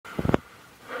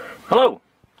Hello,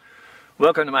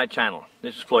 welcome to my channel.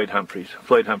 This is Floyd Humphreys,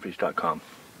 floydhumphreys.com.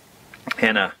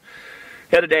 And the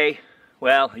other day,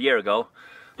 well, a year ago,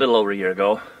 a little over a year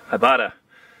ago, I bought a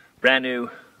brand new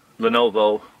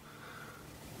Lenovo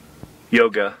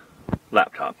Yoga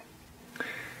laptop.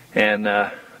 And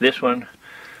this one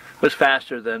was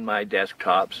faster than my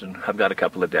desktops, and I've got a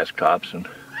couple of desktops, and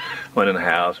one in the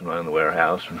house and one in the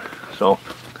warehouse, and so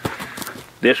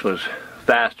this was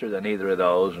faster than either of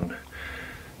those, and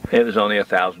it was only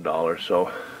 $1,000,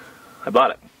 so I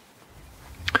bought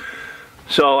it.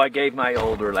 So I gave my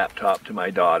older laptop to my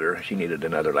daughter. She needed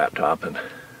another laptop, and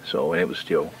so it was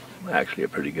still actually a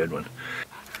pretty good one.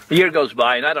 A year goes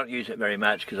by, and I don't use it very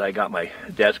much because I got my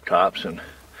desktops, and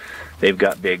they've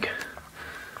got big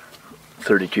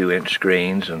 32-inch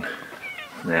screens and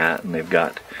that, and they've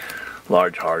got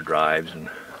large hard drives, and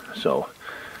so,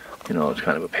 you know, it's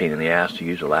kind of a pain in the ass to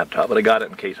use a laptop, but I got it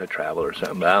in case I travel or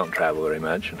something, but I don't travel very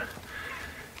much. And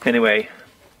anyway,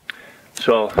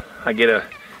 so I get an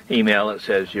email that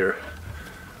says your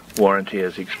warranty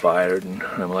has expired, and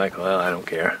I'm like, well, I don't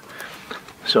care.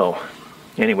 So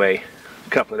anyway, a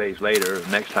couple of days later,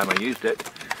 the next time I used it,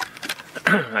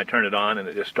 I turned it on and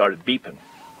it just started beeping,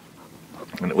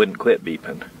 and it wouldn't quit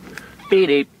beeping.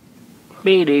 Beep,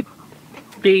 beep, beep,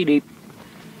 beep.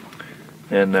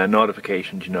 And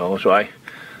notifications, you know, so I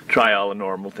try all the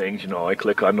normal things, you know, I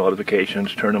click on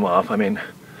notifications, turn them off. I mean,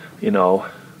 you know,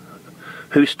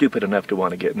 who's stupid enough to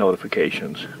want to get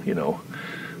notifications, you know?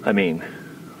 I mean,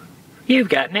 you've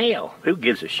got mail, who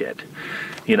gives a shit,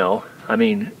 you know? I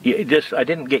mean, I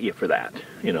didn't get you for that,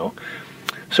 you know?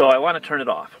 So I want to turn it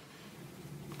off.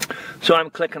 So I'm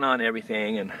clicking on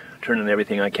everything and turning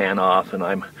everything I can off, and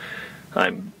I'm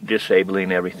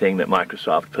disabling everything that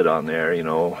Microsoft put on there, you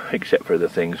know, except for the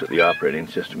things that the operating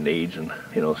system needs, and,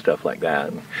 you know, stuff like that,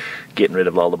 and getting rid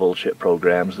of all the bullshit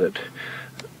programs that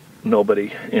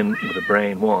nobody with a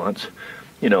brain wants,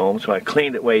 you know. So I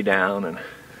cleaned it way down,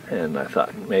 and I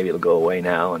thought maybe it'll go away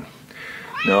now, and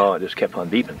no, it just kept on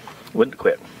beeping, wouldn't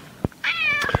quit.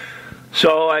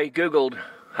 So I Googled,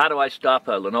 how do I stop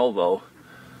a Lenovo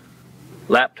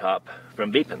laptop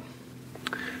from beeping?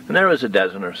 And there was a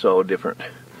dozen or so different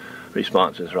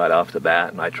responses right off the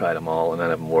bat, and I tried them all, and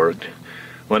none of them worked.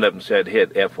 One of them said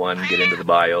hit F1, get into the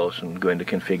BIOS, and go into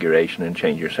configuration and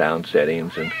change your sound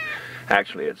settings, and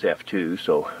actually it's F2,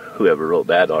 so whoever wrote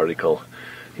that article,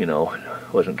 you know,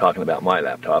 wasn't talking about my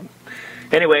laptop.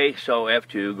 Anyway, so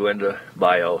F2, go into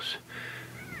BIOS,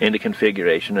 into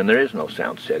configuration, and there is no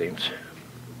sound settings.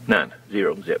 None.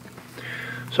 Zero. Zip.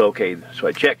 So okay, so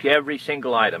I checked every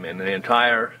single item in the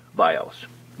entire BIOS.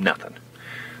 Nothing.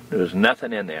 There was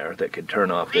nothing in there that could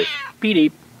turn off this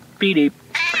beep, beep.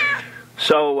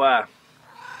 So I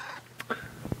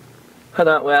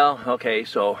thought, well, okay.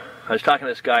 So I was talking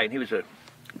to this guy, and he was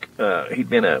he'd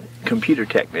been a computer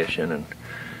technician and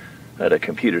at a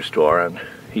computer store, and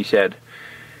he said,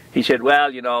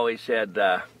 well, you know, he said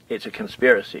it's a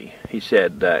conspiracy. He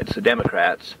said it's the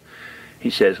Democrats. He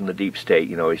says in the deep state,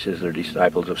 you know, he says they're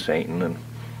disciples of Satan, and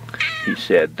he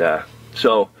said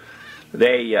so.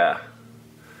 They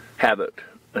have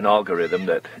an algorithm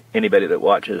that anybody that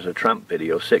watches a Trump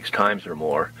video 6 times or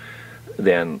more,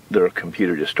 then their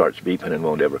computer just starts beeping and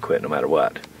won't ever quit no matter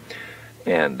what.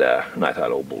 And I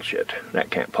thought, oh, bullshit,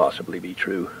 that can't possibly be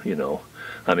true, you know.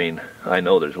 I mean, I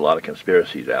know there's a lot of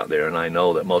conspiracies out there, and I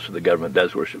know that most of the government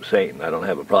does worship Satan. I don't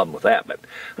have a problem with that, but,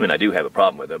 I mean, I do have a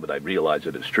problem with it, but I realize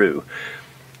that it's true.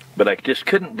 But I just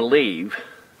couldn't believe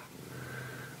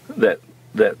that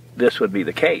this would be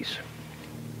the case.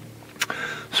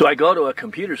 So I go to a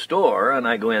computer store, and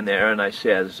I go in there, and I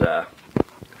says,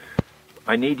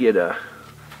 I need you to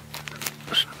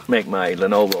make my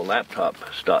Lenovo laptop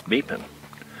stop beeping.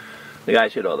 The guy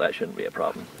said, oh, that shouldn't be a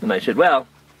problem. And I said, well,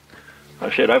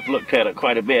 I've looked at it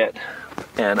quite a bit,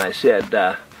 and I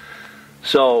said,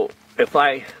 so if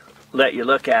I let you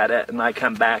look at it, and I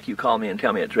come back, you call me and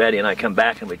tell me it's ready, and I come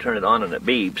back and we turn it on and it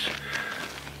beeps,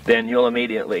 then you'll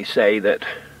immediately say that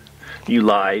you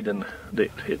lied and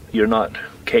that you're not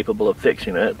capable of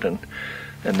fixing it, and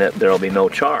that there'll be no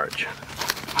charge.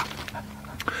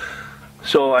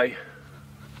 So I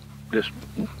just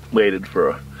waited for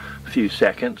a few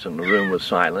seconds, and the room was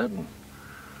silent, and,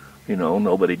 you know,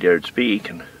 nobody dared speak,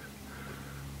 and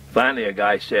finally a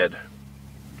guy said,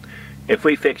 if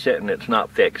we fix it and it's not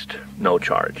fixed, no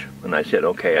charge. And I said,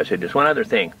 okay. I said, just one other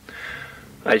thing.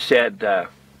 I said, I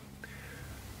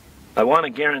want to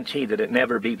guarantee that it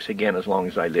never beeps again as long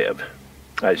as I live.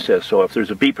 I said, so if there's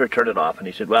a beeper, turn it off. And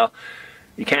he said, well,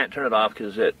 you can't turn it off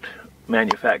because it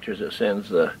manufactures, it sends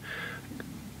the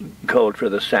code for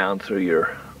the sound through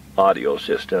your audio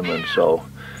system, and so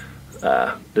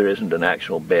there isn't an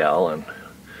actual bell,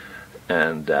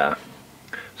 and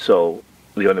so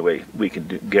the only way we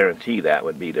could guarantee that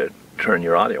would be to turn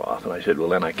your audio off. And I said, well,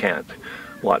 then I can't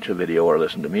watch a video or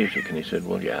listen to music. And he said,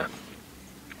 well, yeah.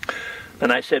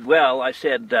 And I said, well,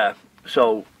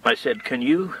 so I said, can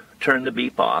you turn the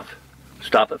beep off,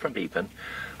 stop it from beeping?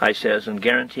 I says, and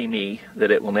guarantee me that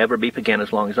it will never beep again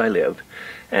as long as I live.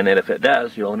 And then if it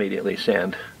does, you'll immediately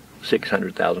send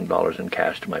 $600,000 in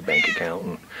cash to my bank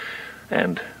account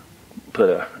and put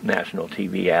a national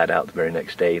TV ad out the very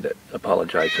next day that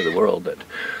apologized to the world that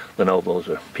Lenovo's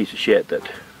a piece of shit that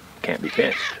can't be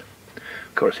fixed.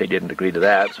 Of course, they didn't agree to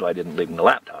that, so I didn't leave them the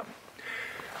laptop.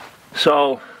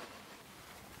 So,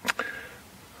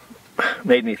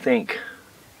 made me think,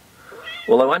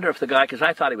 well, I wonder if the guy, because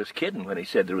I thought he was kidding when he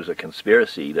said there was a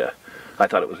conspiracy to, I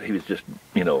thought he was just,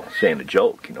 saying a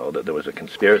joke, that there was a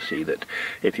conspiracy that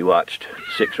if you watched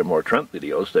 6 or more Trump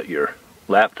videos that your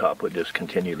laptop would just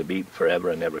continue to beep forever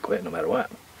and never quit no matter what.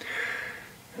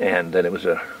 And that it was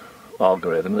a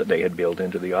algorithm that they had built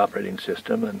into the operating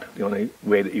system, and the only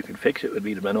way that you could fix it would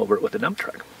be to run over it with a dump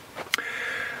truck.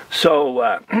 So,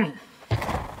 and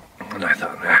I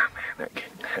thought, man,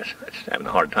 that's having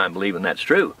a hard time believing that's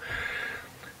true.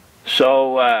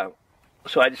 So,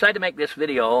 so I decided to make this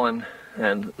video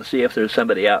and see if there's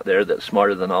somebody out there that's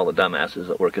smarter than all the dumbasses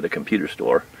that work at a computer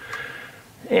store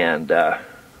and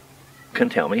can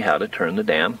tell me how to turn the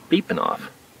damn beeping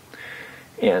off.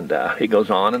 And it goes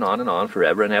on and on and on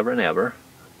forever and ever and ever,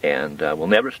 and will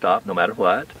never stop no matter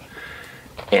what.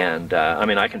 And I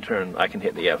mean, I can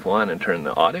hit the F1 and turn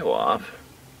the audio off,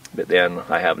 but then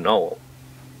I have no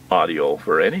audio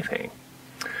for anything.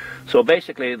 So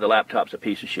basically, the laptop's a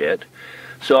piece of shit.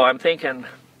 So I'm thinking,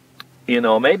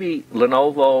 maybe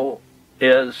Lenovo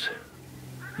is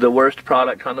the worst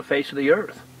product on the face of the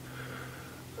earth,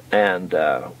 and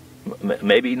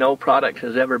maybe no product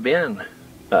has ever been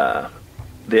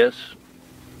this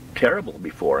terrible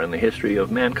before in the history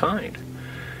of mankind.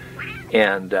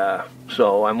 And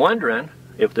so I'm wondering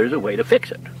if there's a way to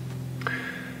fix it.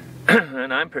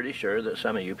 And I'm pretty sure that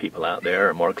some of you people out there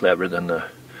are more clever than the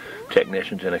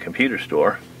technicians in a computer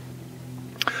store.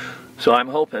 So I'm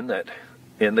hoping that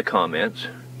in the comments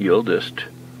you'll just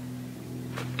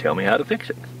tell me how to fix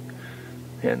it.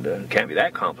 And it can't be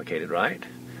that complicated, right?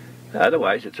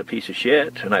 Otherwise it's a piece of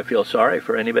shit, and I feel sorry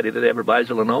for anybody that ever buys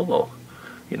a Lenovo.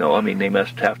 I mean, they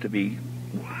must have to be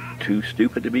too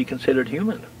stupid to be considered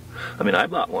human. I mean, I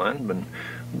bought one,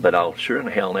 but I'll sure in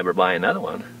hell never buy another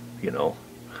one.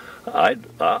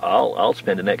 I'll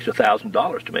spend an extra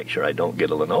 $1,000 to make sure I don't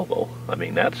get a Lenovo. I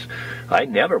mean, I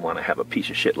never want to have a piece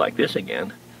of shit like this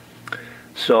again.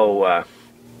 So,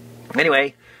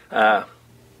 anyway,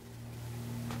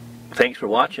 thanks for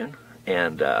watching,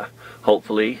 and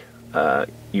hopefully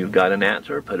you've got an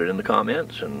answer. Put it in the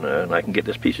comments, and I can get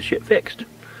this piece of shit fixed.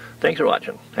 Thanks for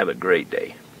watching. Have a great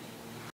day.